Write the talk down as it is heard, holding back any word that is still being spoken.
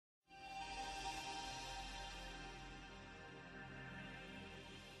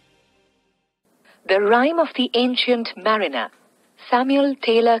The Rime of the Ancient Mariner, Samuel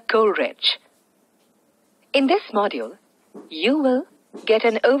Taylor Coleridge. In this module, you will get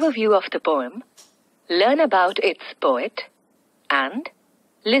an overview of the poem, learn about its poet, and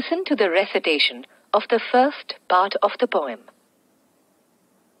listen to the recitation of the first part of the poem.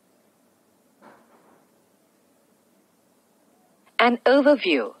 An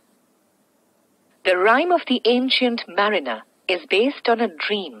overview. The Rime of the Ancient Mariner is based on a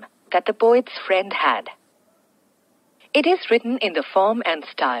dream that the poet's friend had. It is written in the form and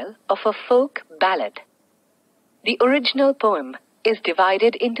style of a folk ballad. The original poem is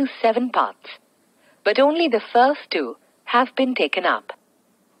divided into 7 parts, but only the first 2 have been taken up.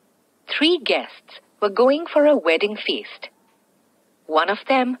 3 guests were going for a wedding feast. One of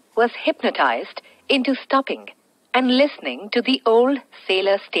them was hypnotized into stopping and listening to the old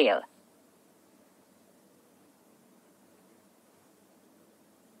sailor's tale.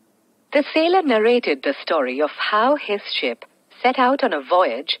 The sailor narrated the story of how his ship set out on a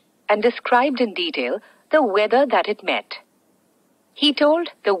voyage and described in detail the weather that it met. He told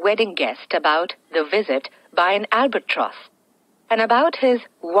the wedding guest about the visit by an albatross and about his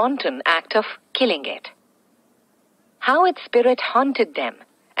wanton act of killing it, how its spirit haunted them,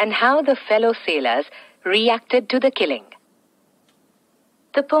 and how the fellow sailors reacted to the killing.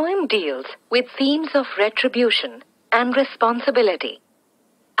 The poem deals with themes of retribution and responsibility,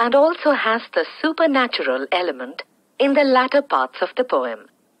 and also has the supernatural element in the latter parts of the poem.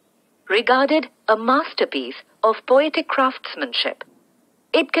 Regarded a masterpiece of poetic craftsmanship,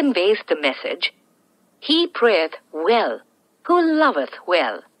 it conveys the message, "He prayeth well, who loveth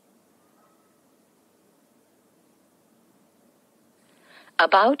well."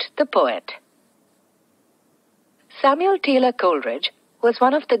 About the poet. Samuel Taylor Coleridge was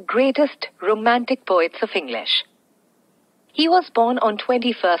one of the greatest romantic poets of English. He was born on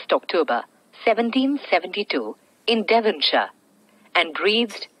 21st October 1772 in Devonshire and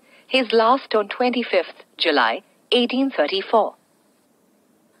breathed his last on 25th July 1834.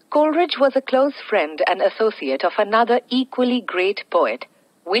 Coleridge was a close friend and associate of another equally great poet,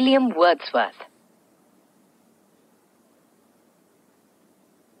 William Wordsworth.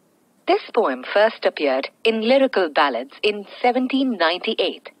 This poem first appeared in Lyrical Ballads in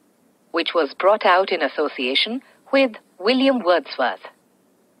 1798, which was brought out in association with William Wordsworth.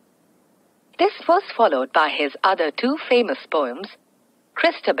 This was followed by his other 2 famous poems,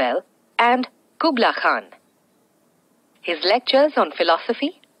 Christabel and Kubla Khan. His lectures on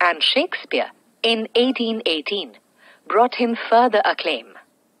philosophy and Shakespeare in 1818 brought him further acclaim.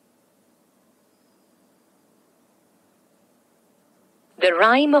 The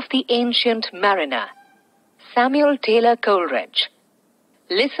Rime of the Ancient Mariner, Samuel Taylor Coleridge.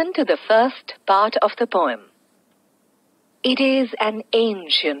 Listen to the first part of the poem. It is an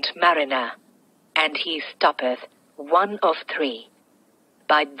ancient mariner, and he stoppeth, one of 3,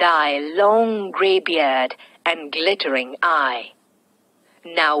 by thy long grey beard and glittering eye.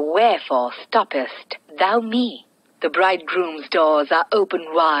 Now wherefore stoppest thou me? The bridegroom's doors are open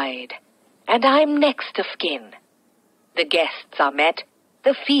wide, and I'm next of kin. The guests are met,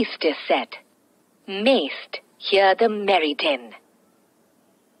 the feast is set. Mayst hear the merry din.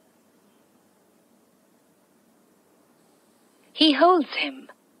 He holds him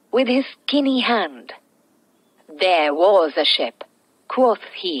with his skinny hand. There was a ship, quoth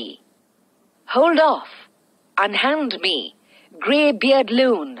he. Hold off, unhand me, grey-beard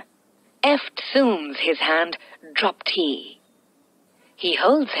loon. Eftsoons his hand dropped he. He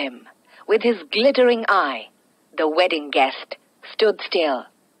holds him with his glittering eye. The wedding guest stood still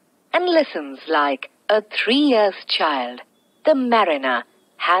and listens like a 3 years child. The mariner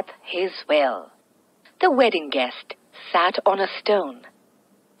hath his will. The wedding guest sat on a stone.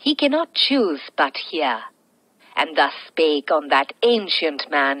 He cannot choose but hear. And thus spake on that ancient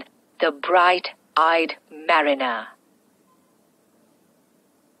man, the bright-eyed mariner.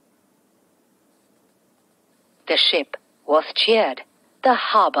 The ship was cheered, the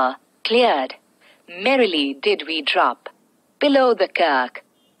harbour cleared. Merrily did we drop, below the kirk,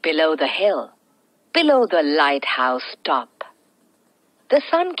 below the hill, below the lighthouse top. The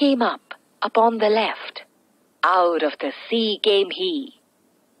sun came up upon the left, out of the sea came he,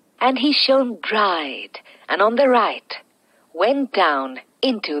 and he shone bright, and on the right went down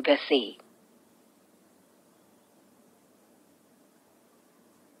into the sea.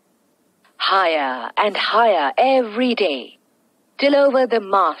 Higher and higher every day, till over the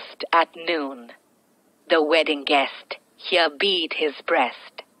mast at noon, the wedding guest here beat his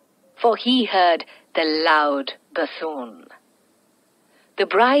breast, for he heard the loud bassoon. The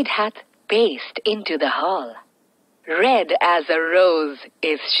bride hath paced into the hall, red as a rose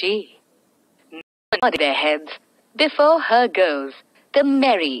is she, their heads. Before her goes the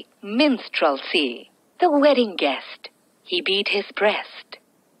merry minstrelsy, the wedding guest. He beat his breast,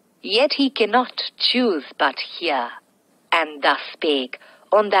 yet he cannot choose but hear, and thus spake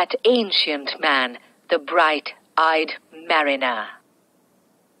on that ancient man, the bright-eyed mariner.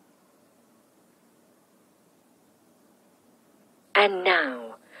 And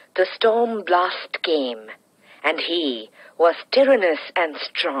now the storm blast came, and he was tyrannous and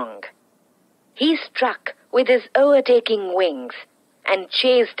strong. He struck with his overtaking wings, and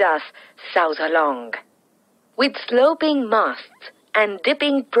chased us south along, with sloping masts and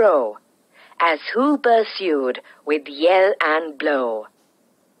dipping prow, as who pursued with yell and blow.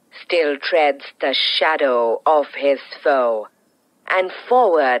 Still treads the shadow of his foe, and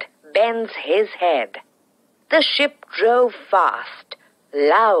forward bends his head. The ship drove fast,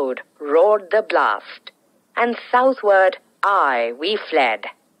 loud roared the blast, and southward aye we fled.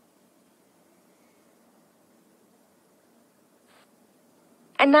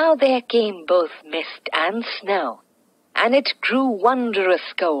 And now there came both mist and snow, and it grew wondrous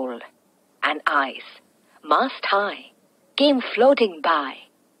cold, and ice, mast high, came floating by,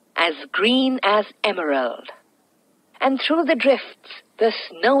 as green as emerald. And through the drifts, the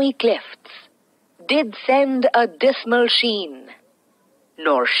snowy cliffs, did send a dismal sheen,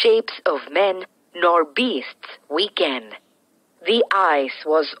 nor shapes of men nor beasts we ken, the ice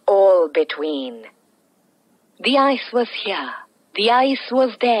was all between. The ice was here, the ice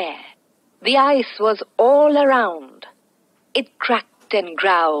was there, the ice was all around. It cracked and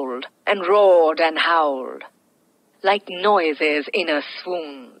growled and roared and howled, like noises in a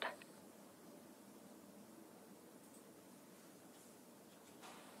swoon.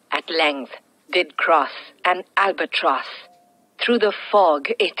 At length did cross an albatross, through the fog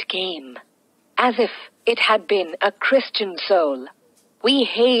it came, as if it had been a Christian soul. We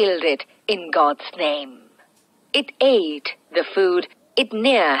hailed it in God's name. It ate the food it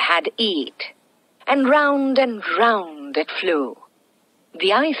ne'er had eat, and round it flew.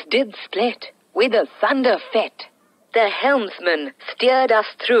 The ice did split with a thunder fit. The helmsman steered us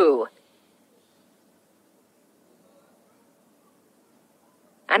through,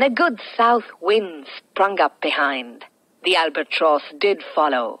 and a good south wind sprung up behind. The albatross did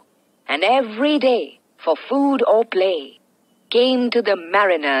follow, and every day, for food or play, came to the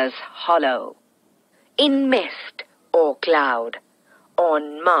mariner's hollow. In mist or cloud,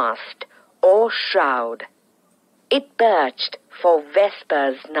 on mast or shroud, it perched for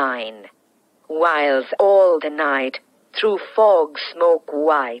vespers 9, whiles all the night through fog smoke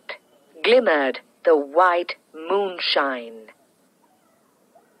white glimmered the white moonshine.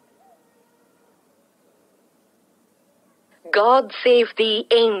 God save thee,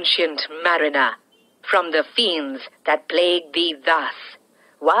 ancient mariner, from the fiends that plague thee thus.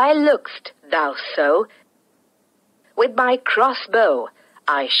 Why look'st thou so? With my crossbow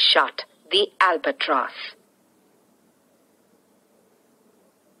I shot the albatross.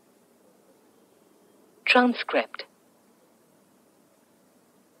 Transcript.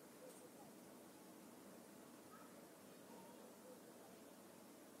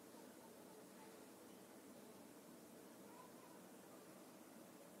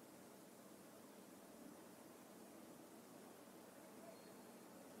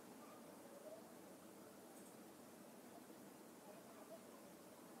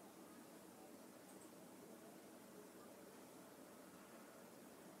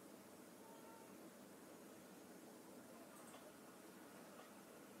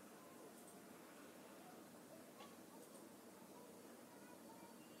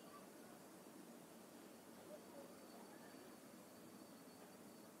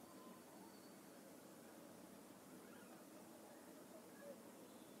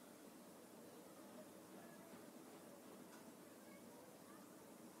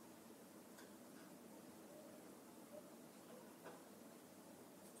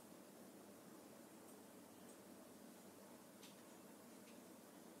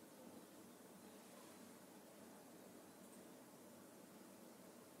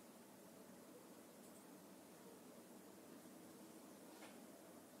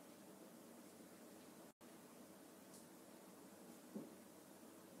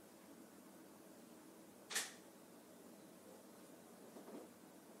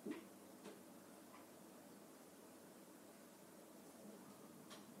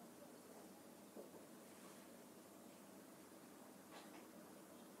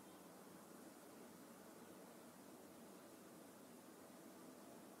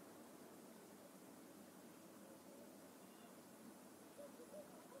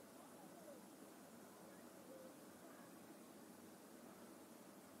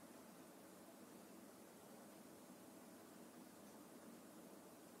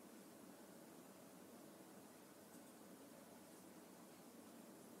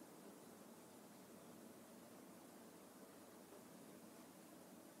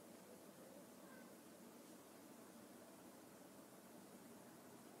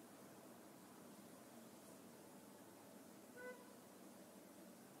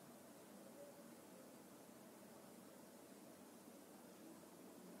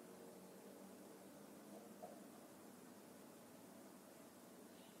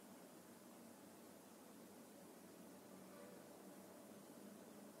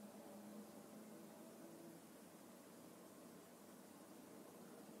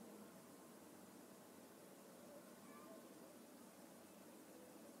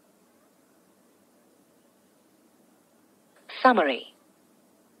 Summary.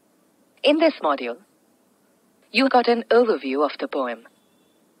 In this module, you got an overview of the poem,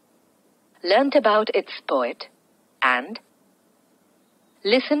 learnt about its poet, and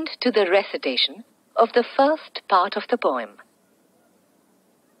listened to the recitation of the first part of the poem.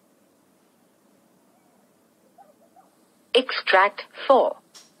 Extract 4.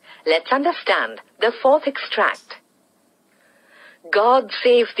 Let's understand the fourth extract. God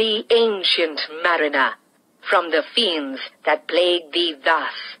save thee, ancient mariner, from the fiends that plague thee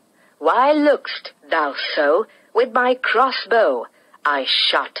thus. Why look'st thou so? With my crossbow I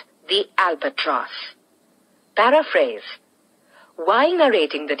shot the albatross. Paraphrase. While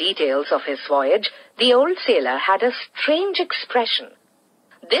narrating the details of his voyage, the old sailor had a strange expression.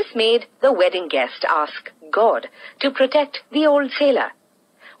 This made the wedding guest ask God to protect the old sailor.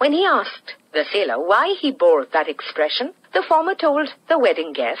 When he asked the sailor why he bore that expression, the former told the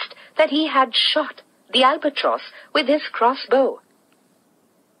wedding guest that he had shot the albatross with his crossbow.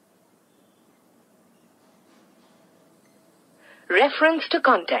 Reference to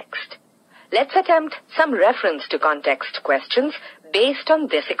context. Let's attempt some reference to context questions based on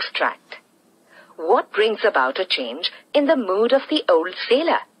this extract. What brings about a change in the mood of the old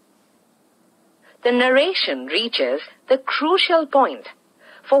sailor? The narration reaches the crucial point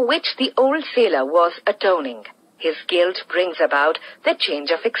for which the old sailor was atoning. His guilt brings about the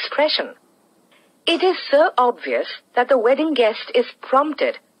change of expression. It is so obvious that the wedding guest is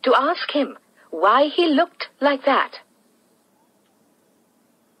prompted to ask him why he looked like that.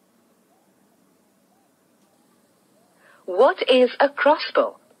 What is a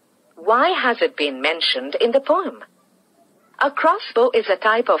crossbow? Why has it been mentioned in the poem? A crossbow is a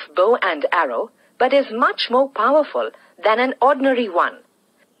type of bow and arrow, but is much more powerful than an ordinary one.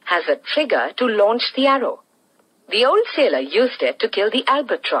 Has a trigger to launch the arrow. The old sailor used it to kill the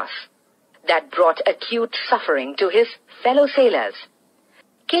albatross. That brought acute suffering to his fellow sailors.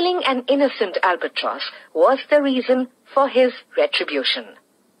 Killing an innocent albatross was the reason for his retribution.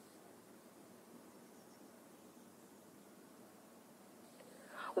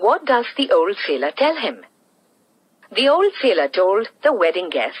 What does the old sailor tell him? The old sailor told the wedding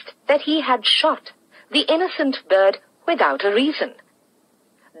guest that he had shot the innocent bird without a reason.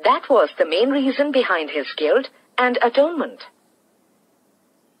 That was the main reason behind his guilt and atonement.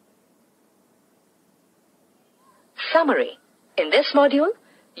 Summary. In this module,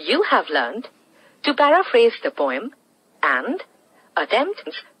 you have learned to paraphrase the poem and attempt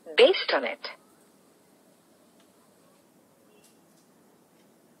based on it.